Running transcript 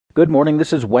Good morning,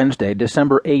 this is Wednesday,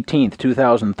 December 18th,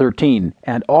 2013,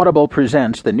 and Audible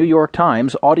presents the New York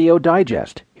Times Audio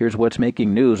Digest. Here's what's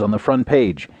making news on the front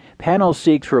page. Panel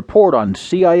seeks report on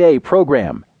CIA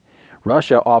program.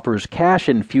 Russia offers cash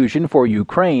infusion for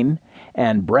Ukraine,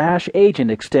 and brash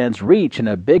agent extends reach in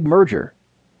a big merger.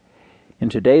 In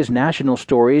today's national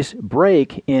stories,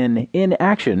 break in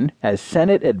inaction as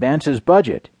Senate advances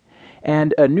budget.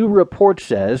 And a new report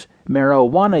says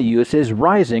marijuana use is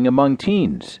rising among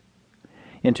teens.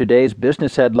 In today's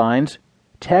business headlines,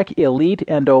 tech elite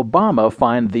and Obama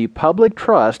find the public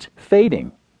trust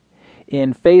fading.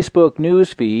 In Facebook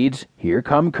news feeds, here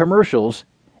come commercials,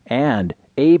 and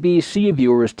ABC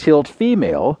viewers tilt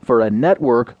female for a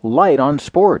network light on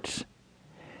sports.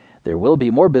 There will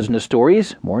be more business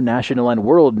stories, more national and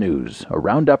world news, a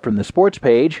roundup from the sports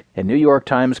page, and New York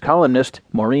Times columnist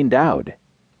Maureen Dowd.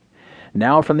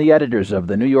 Now from the editors of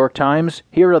the New York Times,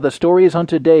 here are the stories on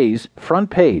today's front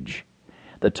page.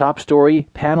 The top story,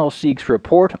 panel seeks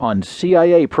report on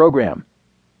CIA program.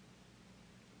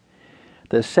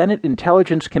 The Senate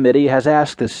Intelligence Committee has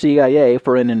asked the CIA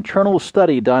for an internal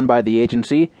study done by the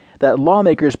agency that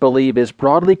lawmakers believe is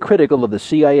broadly critical of the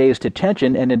CIA's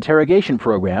detention and interrogation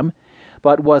program,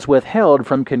 but was withheld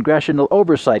from congressional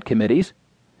oversight committees.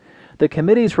 The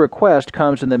committee's request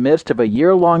comes in the midst of a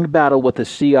year-long battle with the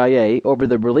CIA over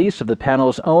the release of the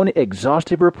panel's own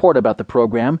exhaustive report about the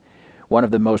program, one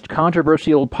of the most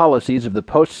controversial policies of the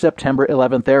post-September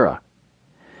 11th era.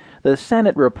 The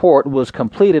Senate report was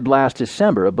completed last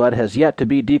December but has yet to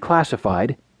be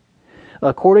declassified.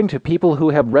 According to people who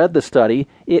have read the study,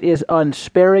 it is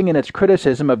unsparing in its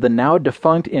criticism of the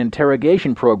now-defunct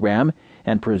interrogation program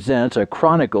and presents a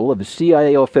chronicle of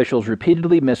CIA officials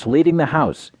repeatedly misleading the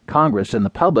House, Congress, and the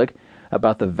public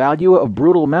about the value of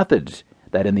brutal methods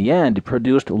that in the end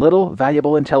produced little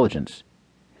valuable intelligence.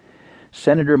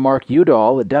 Senator Mark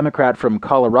Udall, a Democrat from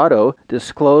Colorado,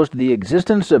 disclosed the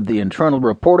existence of the internal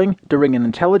reporting during an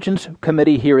Intelligence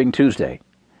Committee hearing Tuesday.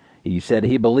 He said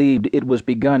he believed it was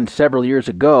begun several years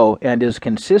ago and is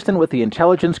consistent with the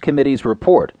Intelligence Committee's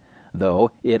report,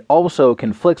 though it also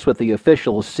conflicts with the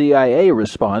official CIA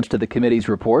response to the committee's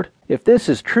report. If this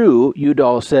is true,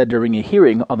 Udall said during a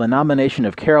hearing on the nomination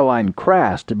of Caroline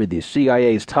Krass to be the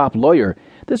CIA's top lawyer,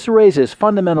 this raises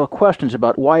fundamental questions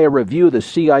about why a review the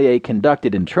CIA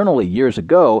conducted internally years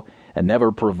ago and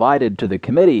never provided to the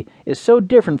committee is so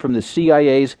different from the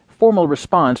CIA's formal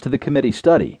response to the committee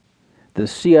study. The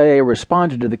CIA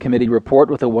responded to the committee report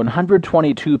with a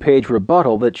 122-page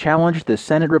rebuttal that challenged the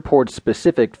Senate report's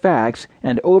specific facts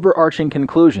and overarching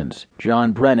conclusions.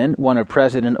 John Brennan, one of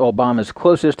President Obama's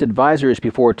closest advisors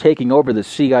before taking over the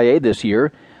CIA this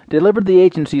year, delivered the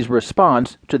agency's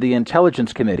response to the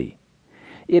Intelligence Committee.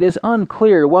 It is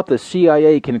unclear what the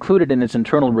CIA concluded in its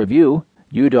internal review.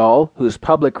 Udall, whose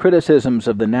public criticisms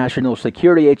of the National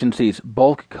Security Agency's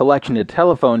bulk collection of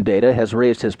telephone data has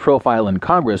raised his profile in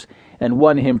Congress and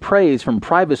won him praise from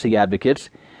privacy advocates,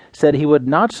 said he would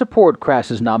not support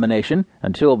Krass's nomination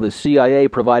until the CIA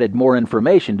provided more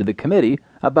information to the committee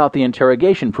about the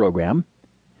interrogation program.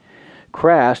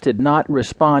 Krass did not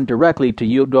respond directly to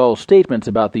Udall's statements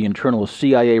about the internal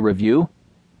CIA review.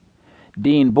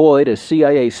 Dean Boyd, a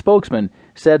CIA spokesman,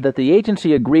 said that the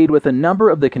agency agreed with a number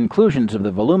of the conclusions of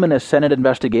the voluminous Senate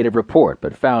investigative report,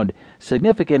 but found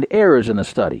significant errors in the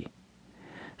study.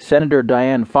 Senator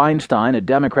Dianne Feinstein, a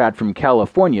Democrat from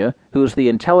California, who is the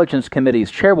Intelligence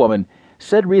Committee's chairwoman,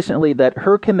 said recently that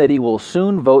her committee will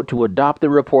soon vote to adopt the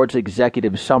report's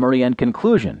executive summary and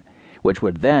conclusion, which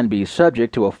would then be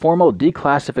subject to a formal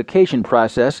declassification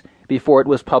process before it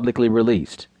was publicly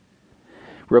released.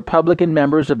 Republican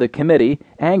members of the committee,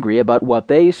 angry about what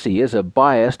they see as a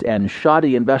biased and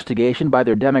shoddy investigation by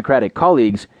their Democratic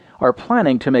colleagues, are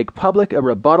planning to make public a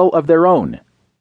rebuttal of their own.